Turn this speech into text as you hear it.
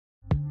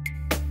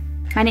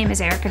My name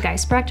is Erika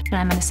Geisbrecht, and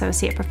I'm an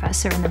associate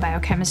professor in the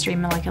Biochemistry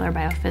and Molecular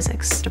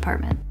Biophysics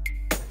department.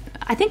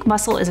 I think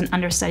muscle is an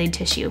understudied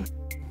tissue.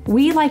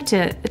 We like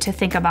to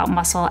think about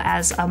muscle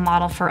as a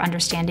model for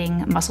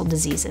understanding muscle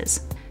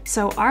diseases.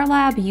 So our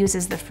lab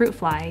uses the fruit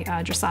fly,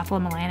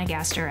 Drosophila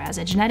melanogaster, as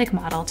a genetic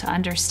model to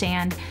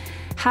understand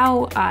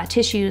how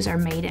tissues are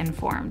made and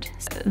formed.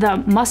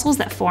 The muscles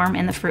that form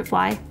in the fruit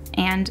fly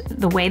and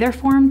the way they're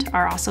formed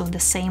are also the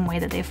same way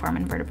that they form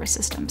in vertebrate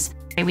systems.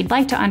 We'd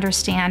like to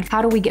understand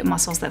how do we get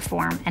muscles that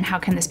form and how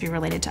can this be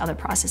related to other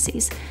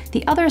processes.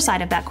 The other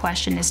side of that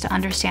question is to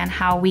understand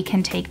how we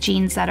can take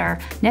genes that are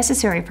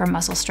necessary for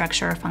muscle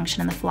structure or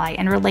function in the fly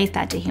and relate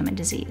that to human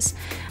disease.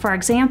 For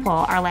example,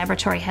 our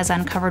laboratory has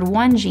uncovered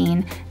one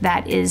gene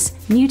that is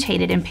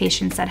mutated in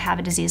patients that have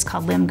a disease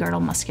called limb-girdle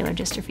muscular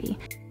dystrophy.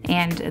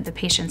 And the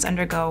patients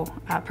undergo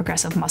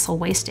progressive muscle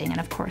wasting and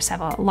of course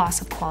have a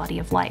loss of quality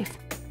of life.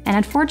 And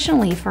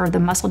unfortunately for the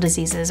muscle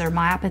diseases or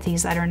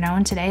myopathies that are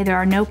known today, there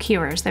are no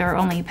cures. There are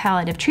only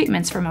palliative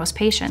treatments for most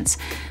patients.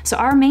 So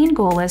our main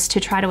goal is to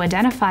try to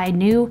identify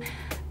new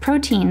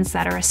proteins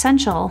that are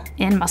essential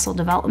in muscle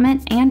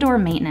development and/or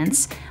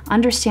maintenance,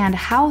 understand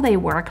how they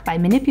work by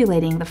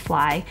manipulating the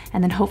fly,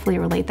 and then hopefully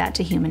relate that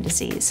to human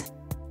disease.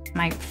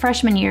 My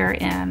freshman year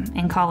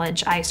in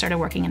college, I started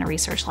working in a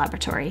research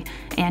laboratory,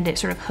 and it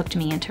sort of hooked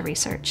me into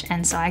research.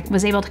 And so I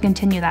was able to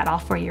continue that all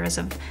 4 years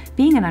of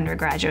being an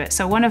undergraduate.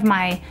 So one of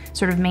my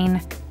sort of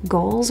main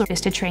goals is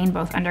to train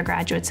both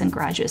undergraduates and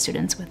graduate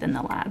students within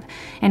the lab.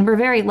 And we're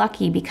very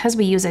lucky because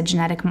we use a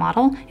genetic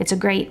model. It's a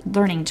great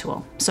learning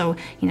tool. So,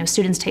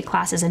 students take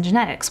classes in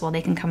genetics. Well,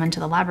 they can come into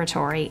the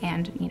laboratory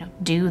and,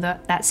 do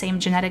that same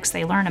genetics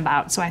they learn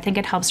about. So I think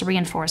it helps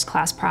reinforce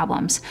class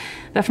problems.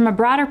 But from a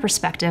broader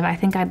perspective, I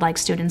think I'd like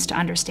students to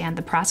understand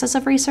the process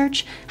of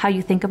research, how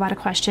you think about a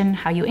question,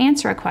 how you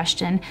answer a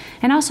question,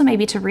 and also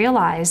maybe to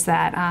realize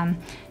that,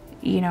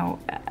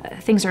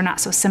 things are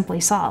not so simply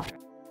solved.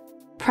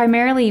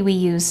 Primarily, we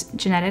use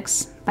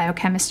genetics,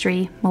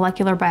 biochemistry,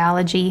 molecular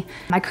biology,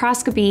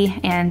 microscopy,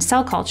 and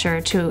cell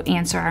culture to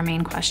answer our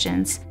main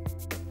questions.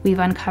 We've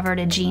uncovered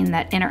a gene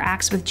that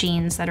interacts with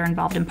genes that are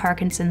involved in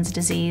Parkinson's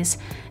disease.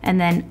 And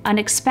then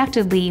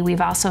unexpectedly,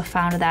 we've also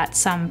found that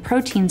some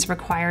proteins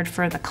required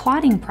for the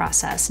clotting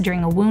process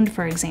during a wound,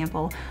 for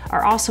example,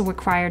 are also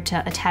required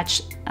to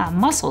attach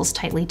muscles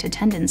tightly to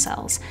tendon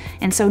cells.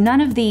 And so none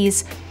of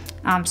these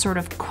sort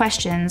of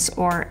questions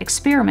or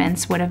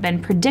experiments would have been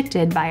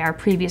predicted by our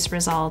previous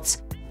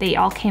results. They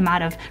all came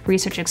out of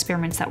research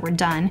experiments that were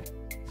done.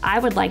 I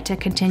would like to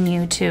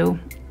continue to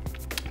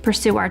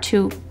pursue our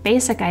two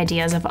basic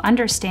ideas of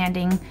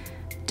understanding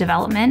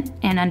development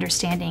and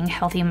understanding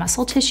healthy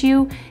muscle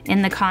tissue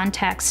in the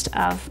context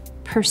of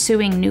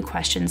pursuing new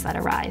questions that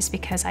arise,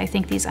 because I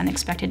think these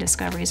unexpected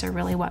discoveries are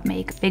really what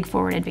make big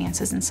forward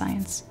advances in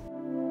science.